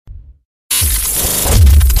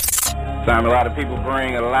Time a lot of people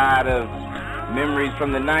bring a lot of memories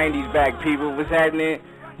from the 90s back, people. What's happening?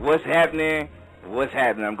 What's happening? What's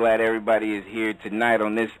happening? I'm glad everybody is here tonight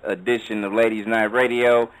on this edition of Ladies Night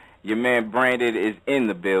Radio. Your man Brandon is in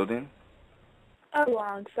the building.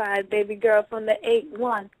 Alongside baby girl from the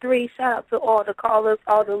 813. Shout out to all the callers,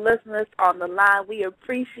 all the listeners on the line. We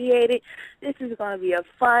appreciate it. This is going to be a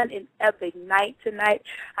fun and epic night tonight.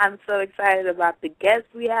 I'm so excited about the guests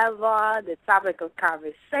we have on, the topic of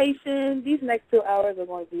conversation. These next 2 hours are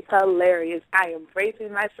going to be hilarious. I am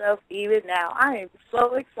bracing myself even now. I am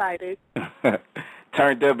so excited.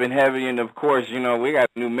 Turned up and heavy, and of course, you know, we got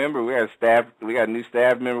a new member. We got a new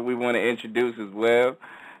staff member we want to introduce as well.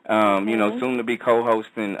 You know, soon to be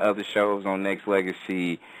co-hosting other shows on Next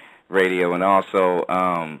Legacy Radio, and also,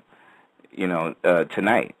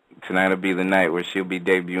 tonight will be the night where she'll be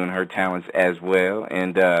debuting her talents as well.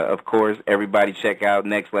 And, of course, everybody check out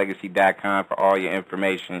nextlegacy.com for all your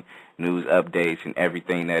information, news, updates, and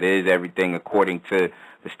everything that is, everything according to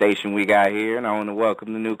the station we got here. And I want to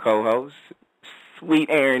welcome the new co-host. Sweet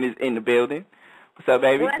Aaron is in the building. What's up,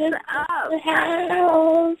 baby? What's up?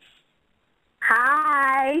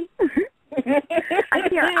 Hi.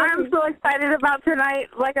 I'm so excited about tonight.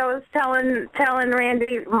 Like I was telling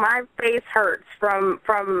Randy, my face hurts from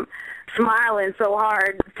smiling so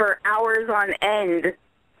hard for hours on end.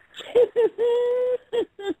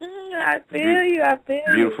 I feel you.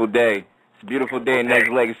 Beautiful day. It's a beautiful day in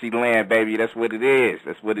Next Legacy land, baby. That's what it is.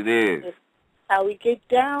 That's how we get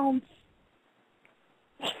down.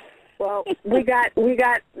 Well, we got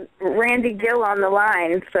Randy Gill on the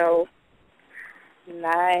line, so.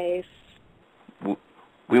 Nice.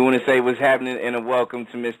 We want to say what's happening and a welcome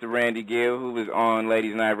to Mr. Randy Gill, who is on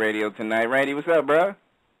Ladies Night Radio tonight. Randy, what's up, bro?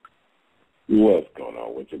 What's going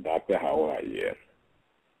on with you, Doctor? How are you?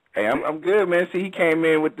 Hey, I'm good, man. See, he came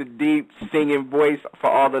in with the deep singing voice for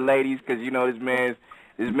all the ladies because, you know, this man's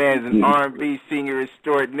an R&B singer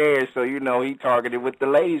extraordinaire, so, you know, he targeted with the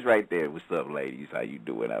ladies right there. What's up, ladies? How you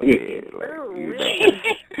doing out there? Like, you know.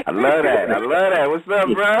 I love that. What's up,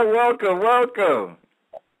 bro? Welcome.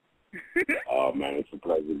 Oh, man, it's a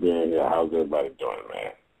pleasure being here. How's everybody doing,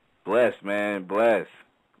 man? Blessed, man. Blessed.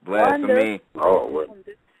 I mean,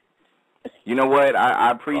 you know what?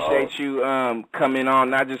 I appreciate you coming on,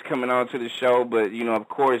 not just coming on to the show, but, you know, of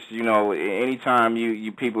course, you know, anytime you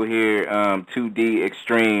people hear 2D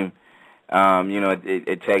Extreme, you know,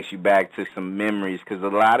 it takes you back to some memories because a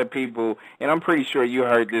lot of people, and I'm pretty sure you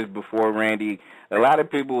heard this before, Randy, a lot of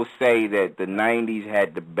people will say that the 90s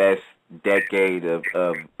had the best decade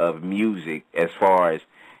of music as far as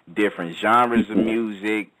different genres of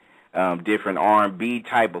music, different R&B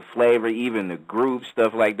type of flavor, even the group,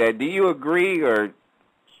 stuff like that. Do you agree or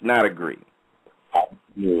not agree?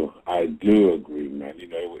 I do agree, man. You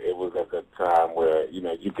know, it was at that time where, you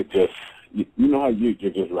know, you could just, you know how you're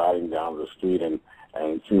just riding down the street and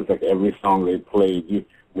it seems like every song they played,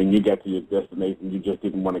 when you got to your destination, you just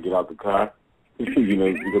didn't want to get out the car, you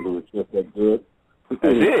know, because it was just that good. That's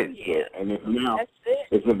it. Yeah. And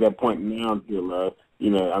it's at that point now until, you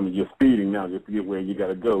know, I mean, you're speeding now just to get where you got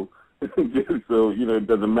to go. So, you know, it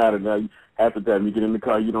doesn't matter now. Half the time you get in the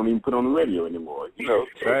car, you don't even put on the radio anymore. You know,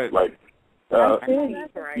 right. Like,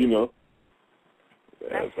 you know,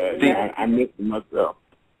 I miss it myself.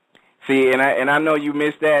 See, and I know you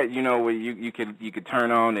missed that. You know, where you could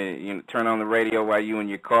turn on the radio while you in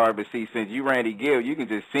your car. But see, since you Randy Gill, you can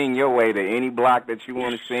just sing your way to any block that you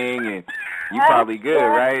want to sing, and you probably good,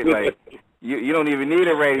 right? Like you don't even need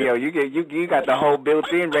a radio. You got the whole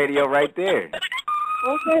built-in radio right there.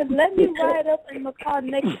 Okay, let me ride up in the car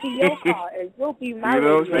next to your car, and you'll be my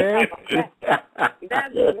radio. You know what I'm saying?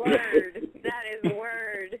 That's a word. That is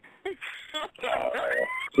word.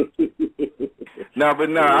 No,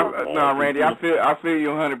 Randy, I feel you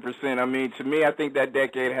 100%. I mean, to me, I think that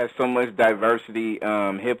decade has so much diversity,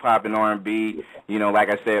 hip hop and R&B. You know, like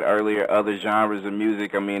I said earlier, other genres of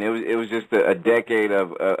music. I mean, it was just a decade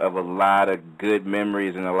of a lot of good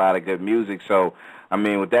memories and a lot of good music. So, I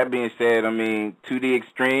mean, with that being said, I mean, 2D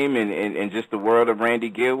Extreme and just the world of Randy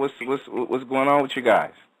Gill. What's going on with you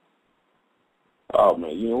guys? Oh,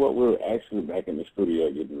 man, you know what? We're actually back in the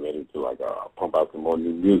studio getting ready to, pump out some more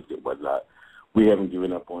new music and whatnot. We haven't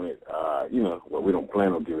given up on it. You know, well, we don't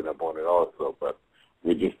plan on giving up on it also, but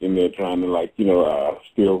we're just in there trying to,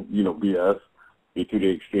 still, you know, be us, be to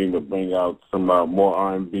the extreme, but bring out some more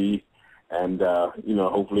R&B. And, you know,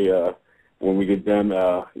 hopefully when we get done,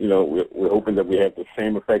 you know, we're hoping that we have the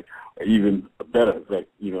same effect or even a better effect,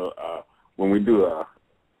 you know, when we do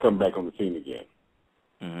come back on the scene again.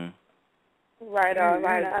 Mm-hmm. Right on.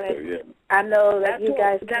 So, yeah. I know that you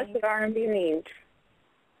guys, that's what R&B means.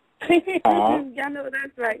 Y'all know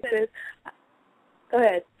that's right, sis. Go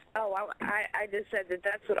ahead. Oh, I just said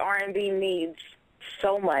that's what R&B needs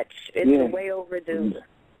so much. It's way overdue.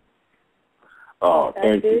 Oh,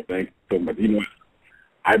 thank you so much. You know,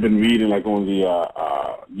 I've been reading like on the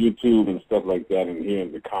YouTube and stuff like that, and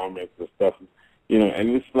hearing the comments and stuff. You know, and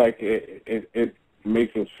it's like it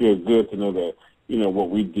makes us feel good to know that, you know, what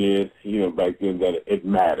we did, you know, back then, that it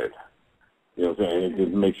mattered. You know what I'm saying? It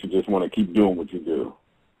just makes you just want to keep doing what you do.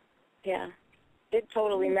 Yeah, it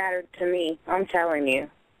totally mattered to me. I'm telling you,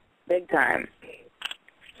 big time.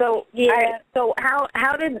 So so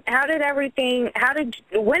how did everything?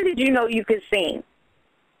 When did you know you could sing?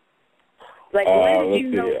 Like when did you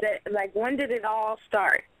know that? Like when did it all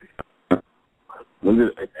start?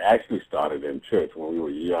 It actually started in church when we were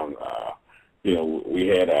young. You know, we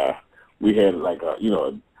had like a, you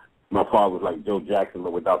know, my father was like Joe Jackson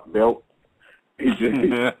but without the belt. He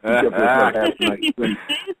kept us half night.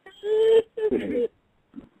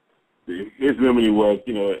 His remedy was,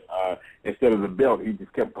 you know, instead of the belt, he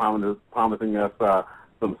just kept promising us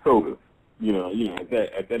some sodas. You know, at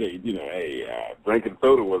that age, you know, drinking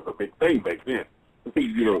soda was a big thing back then.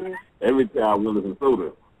 You know, every child wanted some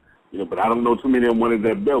soda. You know, but I don't know too many of them wanted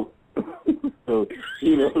that belt. So,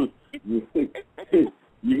 you know, you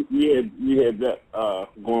had that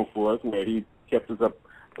going for us, where he kept us up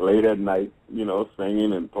late at night, you know,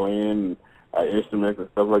 singing and playing instruments and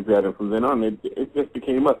stuff like that. And from then on, it just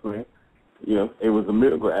became us, man. You know, it was a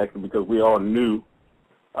miracle, actually, because we all knew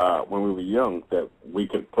when we were young that we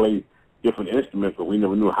could play different instruments, but we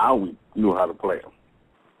never knew how to play them.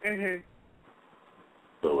 Mhm.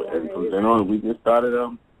 So, and from then on, we just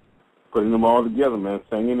started putting them all together, man,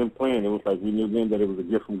 singing and playing. It was like we knew then that it was a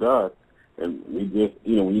gift from God. And we just,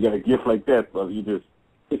 you know, when you got a gift like that, brother, you just,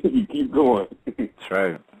 you keep going. That's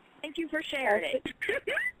right. Thank you for sharing it.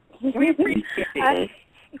 We appreciate it.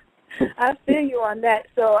 I feel you on that.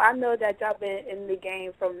 So I know that y'all been in the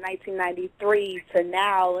game from 1993 to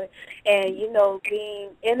now, and you know,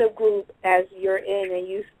 being in a group as you're in, and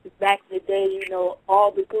you back in the day, you know,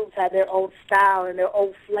 all the groups had their own style and their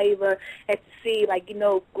own flavor, and to see, like, you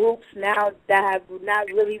know, groups now that have not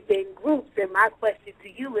really been groups. And my question to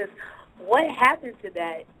you is, what happened to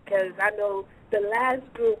that? Because I know the last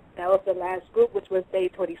group, which was Day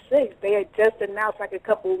 26, they had just announced like a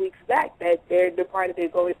couple of weeks back that they're departed, they're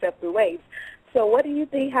going separate ways. So what do you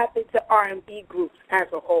think happened to R&B groups as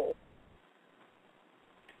a whole?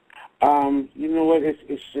 You know what,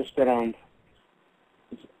 it's just that, I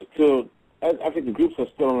think the groups are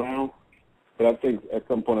still around, but I think at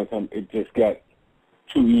some point in time it just got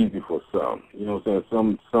too easy for some. You know what I'm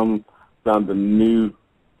saying? Some found a new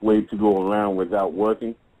way to go around without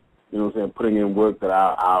working. You know what I'm saying? Putting in work that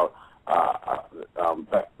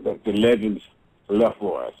the legends left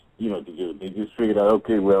for us, you know, to do. They just figured out,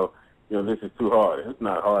 okay, well, you know, this is too hard. It's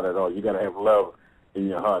not hard at all. You got to have love in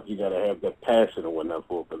your heart. You got to have that passion and whatnot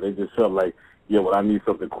for it. But they just felt like, yeah, well, I need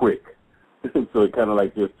something quick. So it kind of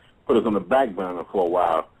like just put us on the back burner for a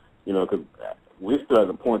while, you know, because we're still at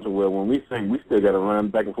the point where when we sing, we still got to run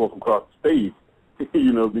back and forth across the stage,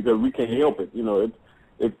 you know, because we can't help it. You know,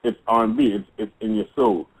 it's R&B. It's in your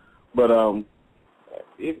soul. But I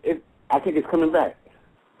think it's coming back.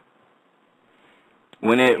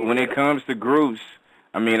 When it comes to groups,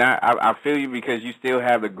 I mean, I feel you, because you still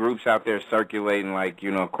have the groups out there circulating, like, you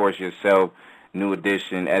know, of course, yourself, New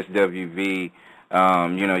Edition, SWV.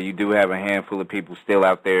 You know, you do have a handful of people still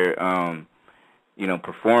out there, you know,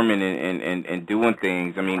 performing and doing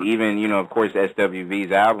things. I mean, even, you know, of course,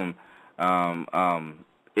 SWV's album,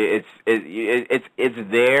 it's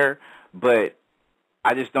there, but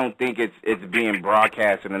I just don't think it's being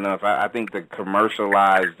broadcasted enough. I think the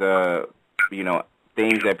commercialized, you know,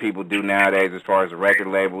 things that people do nowadays as far as the record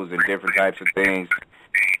labels and different types of things,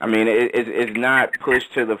 I mean, it's not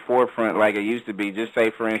pushed to the forefront like it used to be. Just say,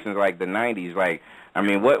 for instance, like the 90s. Like, I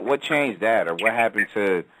mean, what changed that, or what happened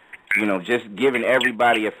to, you know, just giving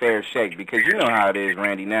everybody a fair shake? Because you know how it is,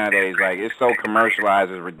 Randy, nowadays. Like, it's so commercialized,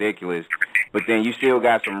 it's ridiculous. But then you still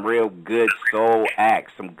got some real good soul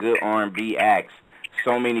acts, some good R&B acts,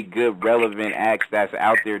 so many good relevant acts that's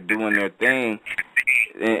out there doing their thing,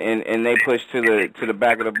 and they push to the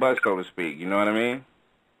back of the bus, so to speak. You know what I mean?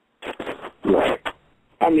 Right.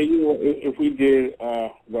 I mean, you know, if we did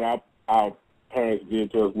what our parents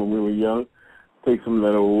did to us when we were young, take some of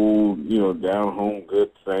that old, you know, down home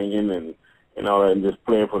good singing and all that, and just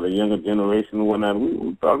play it for the younger generation and whatnot,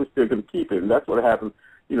 we probably still could keep it. And that's what happened,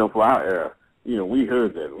 you know, for our era. You know, we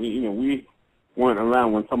heard that. We weren't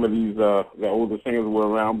around when some of these the older singers were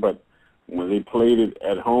around, but when they played it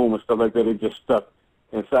at home and stuff like that, it just stuck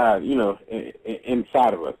inside, you know,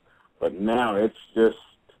 inside of us. But now it's just,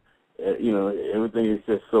 everything is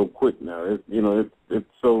just so quick now. It's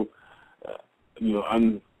so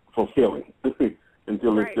unfulfilling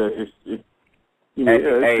until that's it.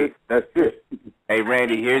 Hey,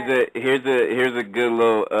 Randy, here's a good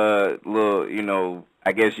little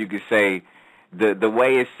I guess you could say the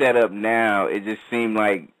way it's set up now. It just seemed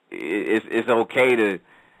like it's okay to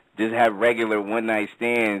just have regular one night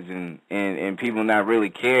stands and people not really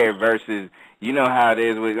care versus you know how it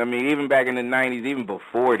is with even back in the 90s, even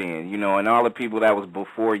before then, and all the people that was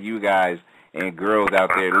before you guys and girls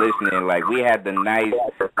out there listening, like we had the nice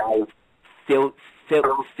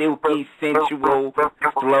silky, sensual,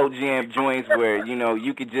 slow jam joints where,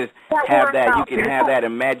 you could just have that, you can have that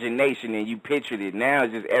imagination and you pictured it. Now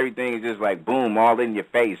it's just everything is just like boom, all in your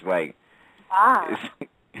face, like.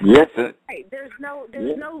 Yes. Right. There's no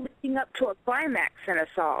leading up to a climax in a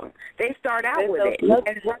song. They start out with it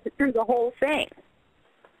and run it through the whole thing.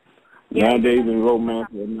 Nowadays in romance,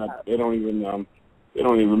 they don't even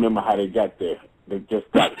remember how they got there. They just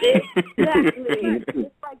got there. Exactly.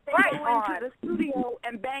 It's like they go into the studio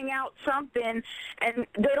and bang out something, and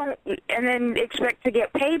then expect to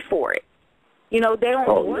get paid for it. They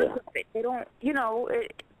don't work with it. They don't.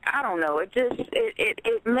 I don't know.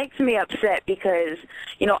 It makes me upset because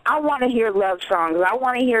I want to hear love songs. I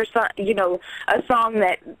want to hear a song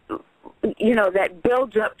that that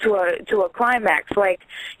builds up to a climax. Like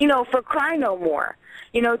for Cry No More.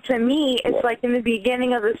 To me, it's like in the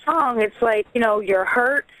beginning of the song, it's like you're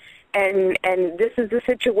hurt. And this is the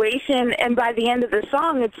situation, and by the end of the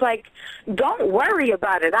song, it's like, don't worry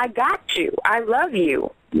about it. I got you. I love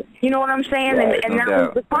you. You know what I'm saying? Right, and that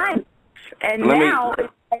was the climax. And now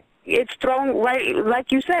it's thrown right,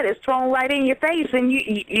 like you said, it's thrown right in your face, and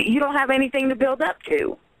you don't have anything to build up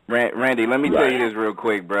to. Randy, let me tell you this real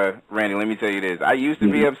quick, bro. Randy, let me tell you this. I used to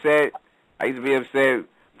be upset.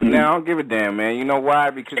 But now I don't give a damn, man. You know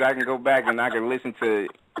why? Because I can go back and I can listen to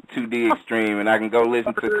 2D Extreme, and I can go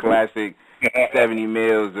listen to classic 70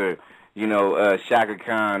 Mills or Shaka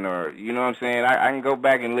Khan, or you know what I'm saying. I can go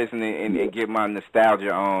back and listen and get my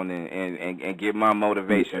nostalgia on and get my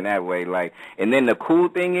motivation that way. Like, and then the cool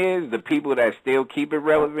thing is the people that still keep it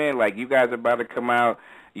relevant. Like you guys are about to come out,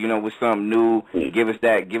 with something new. Give us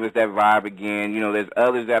that vibe again. There's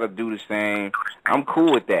others that'll do the same. I'm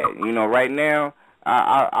cool with that. Right now,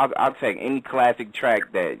 I'll take any classic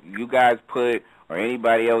track that you guys put or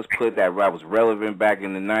anybody else put that was relevant back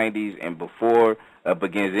in the 90s and before up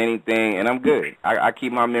against anything, and I'm good. I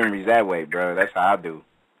keep my memories that way, bro. That's how I do.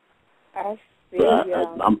 I see.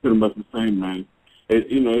 I'm pretty much the same, man.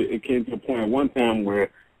 It came to a point at one time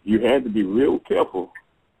where you had to be real careful,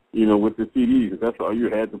 with the CDs. That's all you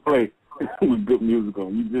had to play with good music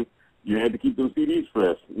on. You had to keep those CDs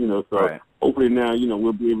fresh, So right. Hopefully now,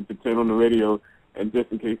 we'll be able to turn on the radio, and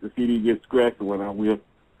just in case the CD gets scratched or whatnot, we'll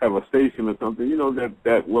have a station or something,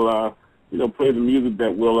 that will, play the music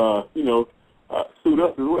that will, suit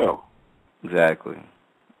us as well. Exactly.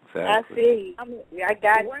 I see. I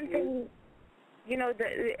got one thing,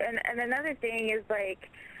 and another thing is like,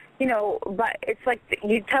 but it's like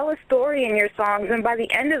you tell a story in your songs, and by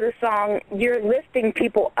the end of the song, you're lifting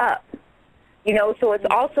people up. So it's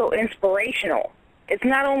also inspirational. It's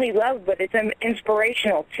not only love, but it's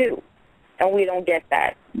inspirational too, and we don't get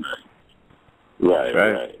that.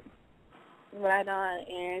 Right. Right on,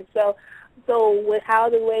 Aaron. So with how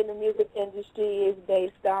the way the music industry is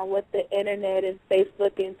based on with the internet and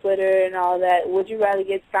Facebook and Twitter and all that, would you rather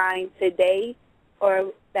get signed today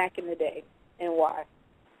or back in the day, and why?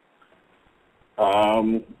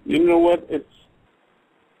 You know what?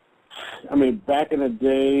 Back in the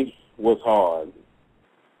day was hard,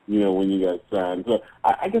 when you got signed. So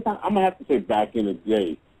I guess I'm going to have to say back in the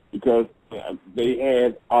day because they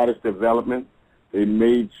had artist development. They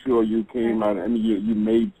made sure you came out. You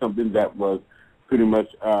made something that was pretty much,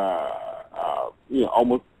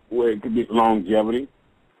 almost where it could be longevity,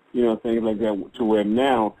 things like that. To where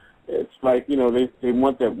now it's like, they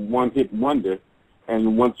want that one-hit wonder,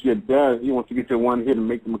 and once you're done, once you get your one hit and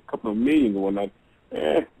make them a couple of million or whatnot,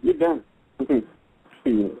 you're done.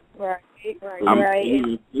 Right.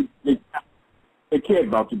 They cared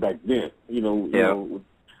about you back then,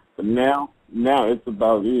 But now it's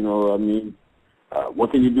about,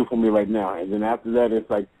 what can you do for me right now? And then after that, it's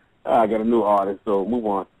like, I got a new artist, so move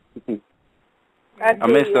on. I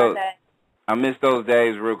miss those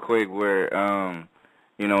days real quick where, and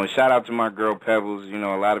shout out to my girl Pebbles. A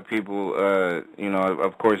lot of people,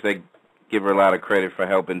 of course they give her a lot of credit for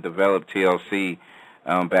helping develop TLC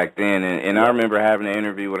back then. And I remember having an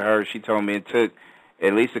interview with her. She told me it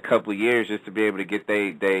at least a couple of years just to be able to get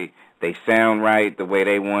they sound right the way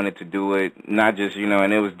they wanted to do it. Not just,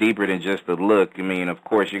 and it was deeper than just the look. I mean, of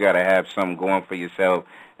course, you got to have something going for yourself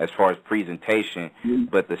as far as presentation,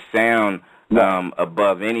 but the sound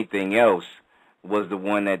above anything else was the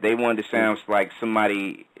one that they wanted to sound like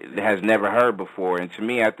somebody has never heard before. And to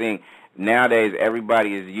me, I think nowadays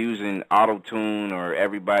everybody is using auto-tune, or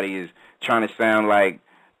everybody is trying to sound like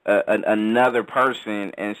another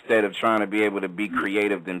person instead of trying to be able to be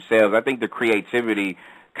creative themselves. I think the creativity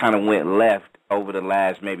kind of went left over the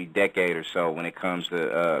last maybe decade or so when it comes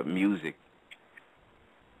to music.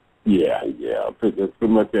 Yeah. Pretty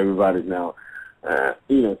much everybody's now,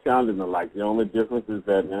 sounding alike. The only difference is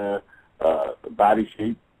that body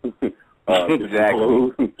shape.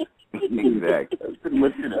 Exactly. Exactly. Pretty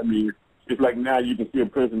much it. I mean, it's like now you can see a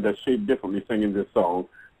person that's shaped differently singing this song,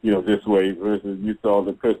 this way, versus you saw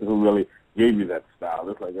the person who really gave you that style.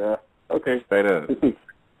 It's like, okay. Straight up.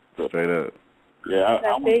 Straight up. Yeah,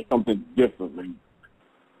 I want something different, man.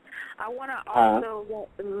 I want to also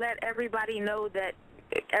let everybody know that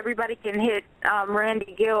everybody can hit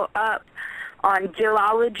Randy Gill up on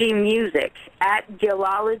Gillology Music, at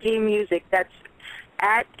Gillology Music. That's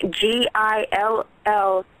at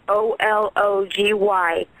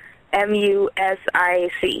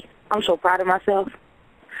GILLOLOGYMUSIC. I'm so proud of myself.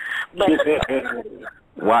 But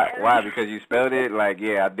Why? Because you spelled it? Like,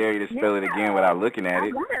 I dare you to spell it again without looking at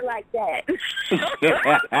it. I want it like that.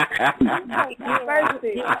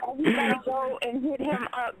 Everybody go and hit him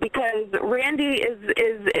up, because Randy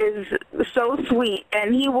is so sweet,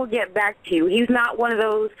 and he will get back to you. He's not one of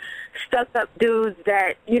those stuck-up dudes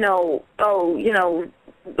that,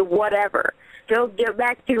 whatever. He'll get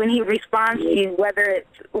back to you, and he responds to you, whether it's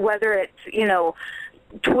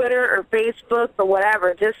Twitter or Facebook or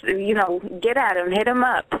whatever. Just, get at him, hit him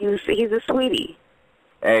up. He's a sweety.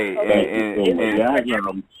 Hey,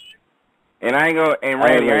 and I ain't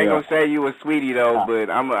gonna say you a sweetie though, but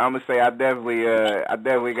I'm gonna say I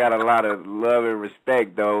definitely got a lot of love and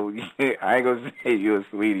respect though. I ain't gonna say you a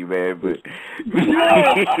sweetie, man, but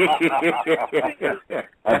I appreciate it.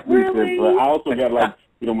 But I also got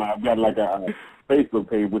I've got like a Facebook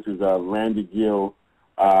page, which is RandyGill.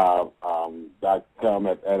 .com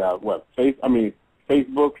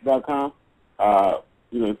Facebook.com. So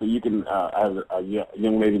you can have a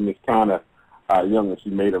young lady, Miss Connor, Young,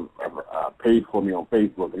 she made a page for me on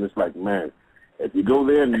Facebook, and it's like, man, if you go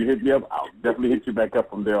there and you hit me up, I'll definitely hit you back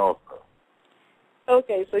up from there also.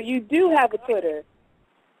 Okay, so you do have a Twitter.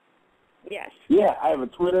 Yes. Yeah, I have a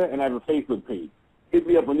Twitter and I have a Facebook page. Hit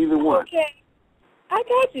me up on either one. Okay. I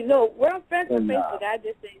got you. No, we're on friends on Facebook. I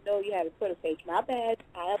just didn't know you had a Twitter page. My bad.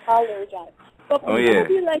 I apologize. But I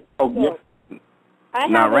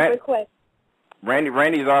have a request.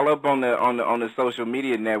 Randy's all up on the social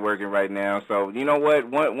media networking right now. So you know what?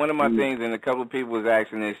 One of my things, and a couple of people was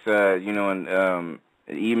asking this, in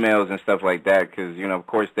emails and stuff like that, because of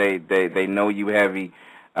course they know you heavy,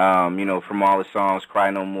 from all the songs, Cry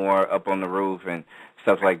No More, Up on the Roof, and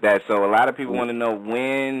stuff like that. So a lot of people want to know,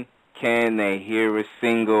 when can they hear a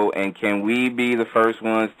single, and can we be the first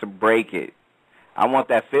ones to break it? I want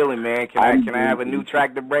that feeling, man. Can I have a new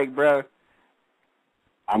track to break, bro?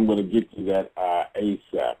 I'm gonna get you that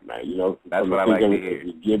ASAP, man. That's what I like to hear. If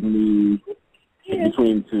you give me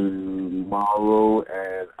between tomorrow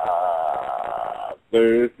and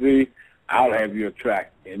Thursday, I'll have your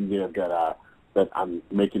track in there that I'm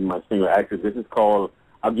making my single. Actually, this is called.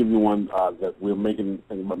 I'll give you one that we're thinking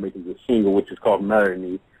about making the single, which is called "Marry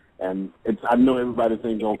Me." And I know everybody's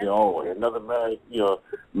thinking, okay, another Marry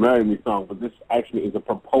Me song, but this actually is a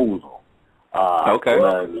proposal. Okay.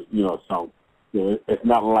 Marry Me, song. It's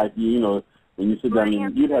not like when you sit down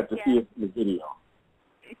and you'd have to see it in the video.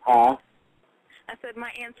 Huh? I said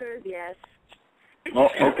my answer is yes.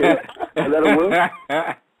 Oh, okay. That'll work.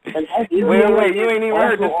 And actually, wait, you ain't even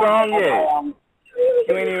heard the song yet.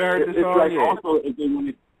 You ain't even heard the song yet. Also,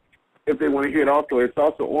 if they want to hear it, also, it's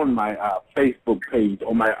also on my Facebook page,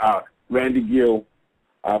 on my Randy Gill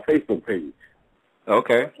Facebook page.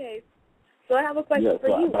 Okay. Okay. So I have a question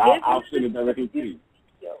for you. But I'll send it directly to you.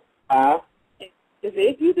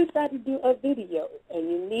 If you decide to do a video and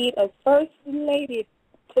you need a first lady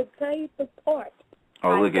to play the part.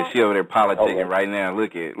 Oh, look at she over there politicking right now.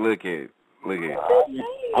 Look at.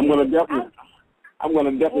 I'm gonna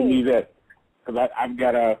definitely need that, because I've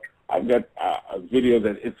got a video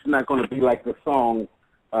that it's not gonna be like the song.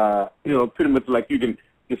 Pretty much like you can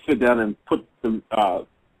just sit down and put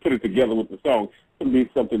it together with the song. It'll be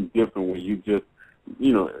something different where you just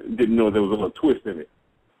didn't know there was a little twist in it.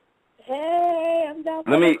 Hey, I'm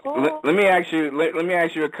let me ask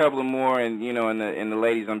you a couple of more, and and the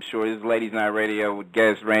ladies, I'm sure this is Ladies Night Radio with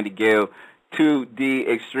guest Randy Gill, 2D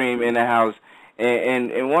Extreme in the house,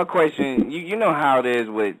 and one question, you know how it is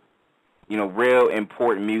with real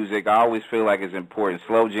important music. I always feel like it's important.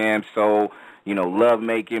 Slow jam, soul, love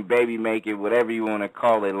making, baby making, whatever you want to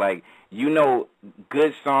call it. Like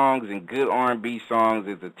good songs and good R&B songs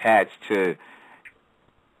is attached to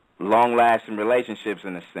long-lasting relationships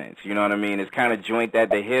in a sense. You know what I mean? It's kind of joint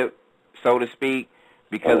at the hip, so to speak,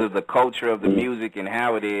 because of the culture of the music and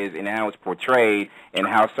how it is and how it's portrayed and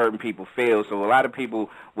how certain people feel. So a lot of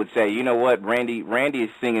people would say, you know what, Randy is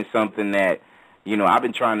singing something that, I've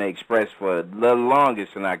been trying to express for the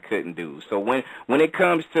longest and I couldn't do. So when it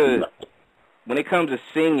comes to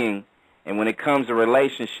singing and when it comes to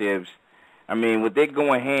relationships, I mean, with it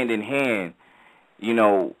going hand in hand,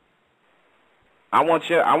 I want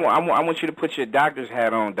you to put your doctor's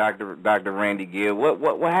hat on, Dr. Randy Gill.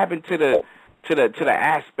 What happened to the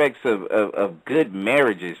aspects of good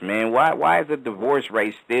marriages, man? Why is the divorce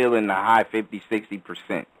rate still in the high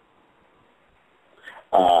 50-60%?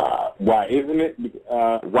 Why isn't it?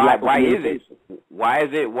 Why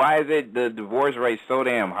is it the divorce rate so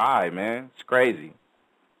damn high, man? It's crazy.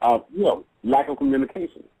 Lack of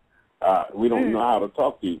communication. We don't know how to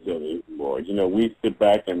talk to each other anymore. We sit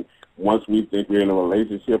back and once we think we're in a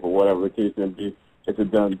relationship or whatever the case may be, it's a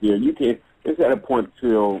done deal. It's at a point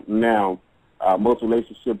till now, most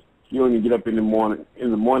relationships, you don't even get up in the morning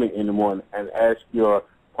and ask your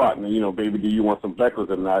partner, baby, do you want some breakfast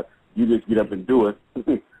or not? You just get up and do it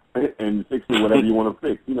and fix it whatever you want to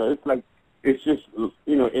fix. It's just,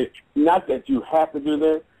 it's not that you have to do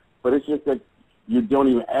that, but it's just that you don't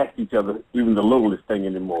even ask each other even the littlest thing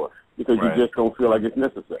anymore because you just don't feel like it's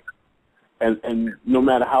necessary. And no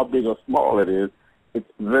matter how big or small it is, it's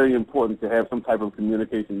very important to have some type of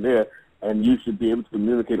communication there, and you should be able to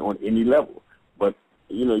communicate on any level. But,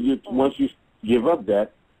 once you give up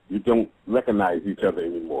that, you don't recognize each other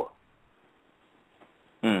anymore.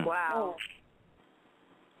 Wow.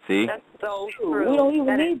 See? That's so true. We don't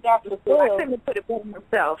even need Dr. Phil. I couldn't put it better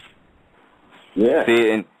myself. Yeah.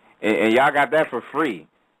 See, and y'all got that for free.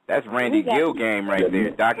 That's Randy Gill game right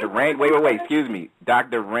there. Wait, excuse me.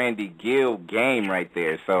 Dr. Randy Gill game right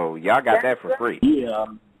there. So y'all got that for free. Yeah.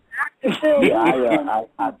 I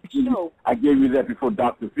gave you that before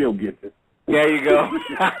Dr. Phil gets it. There you go.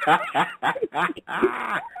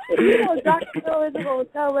 Dr. Phil isn't going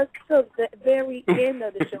to tell us till the very end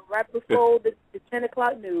of the show, right before the 10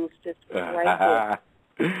 o'clock news, just right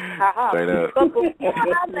there. But before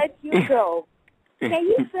I let you go, can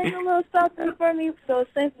you sing a little something for me? So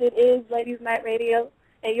since it is Ladies Night Radio,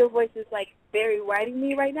 and your voice is like very writing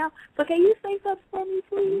me right now, so can you sing something for me,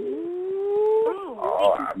 please?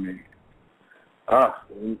 Let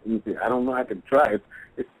me see. I don't know. I can try.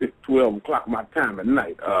 It's 12 o'clock my time at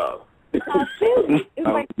night. It's like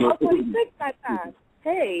 12:46 my time.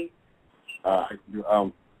 Hey.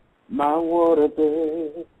 My water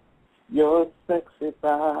bed, your sexy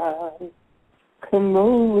body, come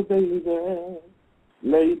over, baby.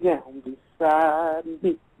 Lay down beside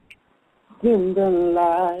me, dim the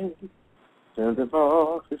light, turn the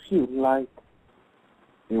off if you like.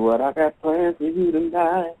 See what I got planned for you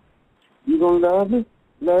tonight. You gonna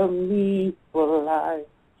love me for life.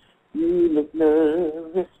 You look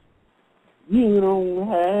nervous, you don't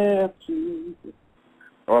have to.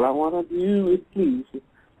 All I wanna do is please you,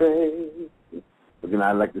 baby. But then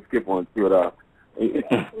I like to skip on to it.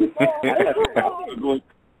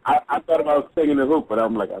 I thought about singing the hook, but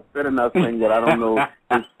I'm like, I better not sing what I don't know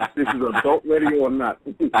if this is adult radio or not.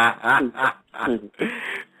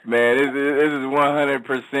 Man, this is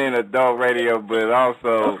 100% adult radio, but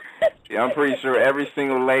also I'm pretty sure every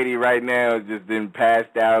single lady right now has just been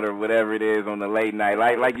passed out or whatever it is on the late night.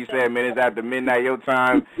 Like you said, man, it's after midnight your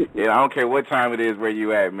time. Yeah, I don't care what time it is where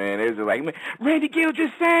you at, man. It's just like, man, Randy Gill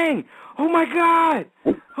just sang. Oh my God.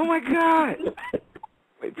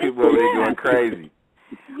 Like, people over there going crazy.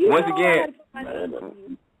 Once again,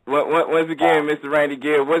 Mr. Randy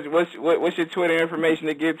Gill, what's your Twitter information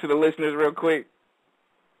to give to the listeners real quick?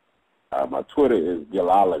 My Twitter is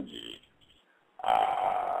Gillology.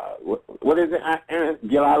 What is it?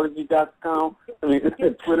 Gillology.com? I mean,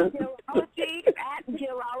 Twitter. Gillology at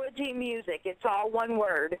Gillology Music. It's all one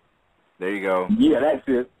word. There you go. Yeah, that's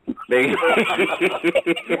it.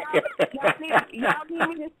 Y'all need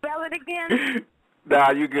me to spell it again?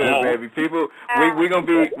 Nah, you good, baby. People, we gonna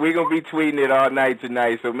be tweeting it all night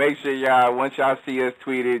tonight. So make sure y'all, once y'all see us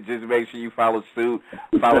tweet it, just make sure you follow suit,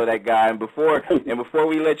 follow that guy. And before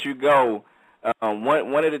we let you go,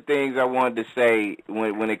 one of the things I wanted to say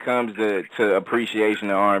when it comes to appreciation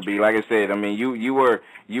of R&B, like I said, I mean you were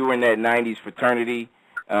in that '90s fraternity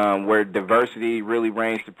where diversity really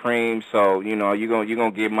reigns supreme. So you're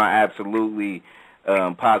gonna give my absolutely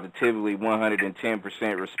positively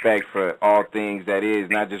 110% respect for all things that is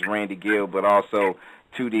not just Randy Gill, but also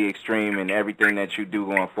to the extreme and everything that you do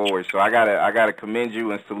going forward. So I gotta commend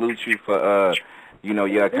you and salute you for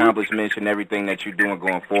your accomplishments and everything that you're doing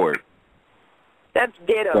going forward. That's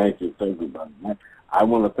ditto. Thank you, buddy. I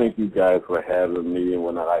want to thank you guys for having me,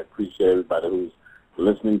 and I appreciate everybody who's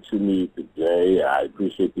listening to me today. I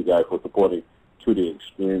appreciate you guys for supporting To the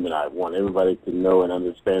Extreme, and I want everybody to know and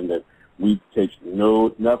understand that we take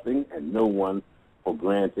nothing and no one for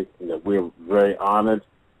granted, and that we're very honored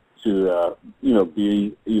to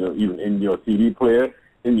be even in your CD player,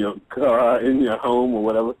 in your car, in your home, or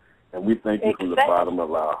whatever. And we thank you from the bottom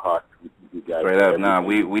of our hearts. You guys straight up,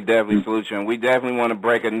 we definitely salute you, and we definitely want to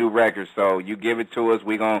break a new record. So you give it to us,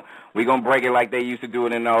 we gonna break it like they used to do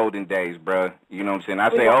it in the olden days, bro. You know what I'm saying? I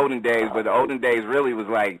say olden days, but the olden days really was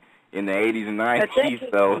like in the 80s and 90s.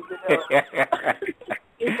 So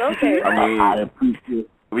it's okay. I appreciate.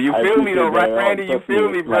 Well, you feel me though, right, Randy? You feel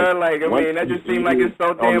me, bro? Like, I mean, that just seemed like it's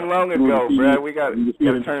so damn long ago, bro. We got to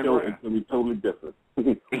turn it around. It's gonna be totally different.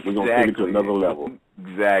 We're gonna take it to another level.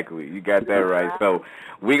 Exactly, you got that right. So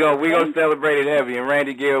we gonna celebrate it heavy. And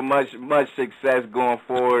Randy Gill, much success going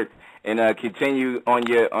forward, and continue on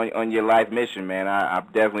your life mission, man. I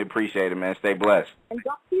definitely appreciate it, man. Stay blessed. And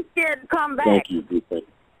don't be scared to come back. Thank you.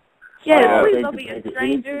 Yeah, please don't be a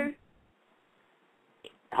stranger.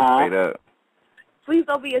 Straight up. Please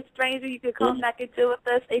don't be a stranger. You can come back and chill with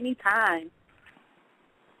us anytime.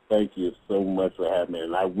 Thank you so much for having me,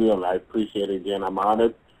 and I will. And I appreciate it again. I'm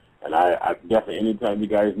honored, and I definitely, anytime you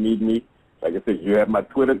guys need me, like I said, you have my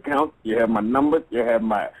Twitter account, you have my number, you have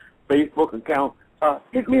my Facebook account.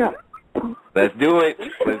 Hit me up. Let's do it.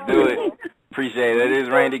 Appreciate it. It is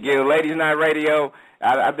Randy Gill, Ladies Night Radio.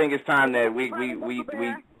 I think it's time that we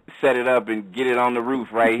set it up and get it on the roof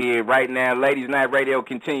right here, right now. Ladies Night Radio,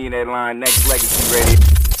 continue that line. Next Legacy Radio.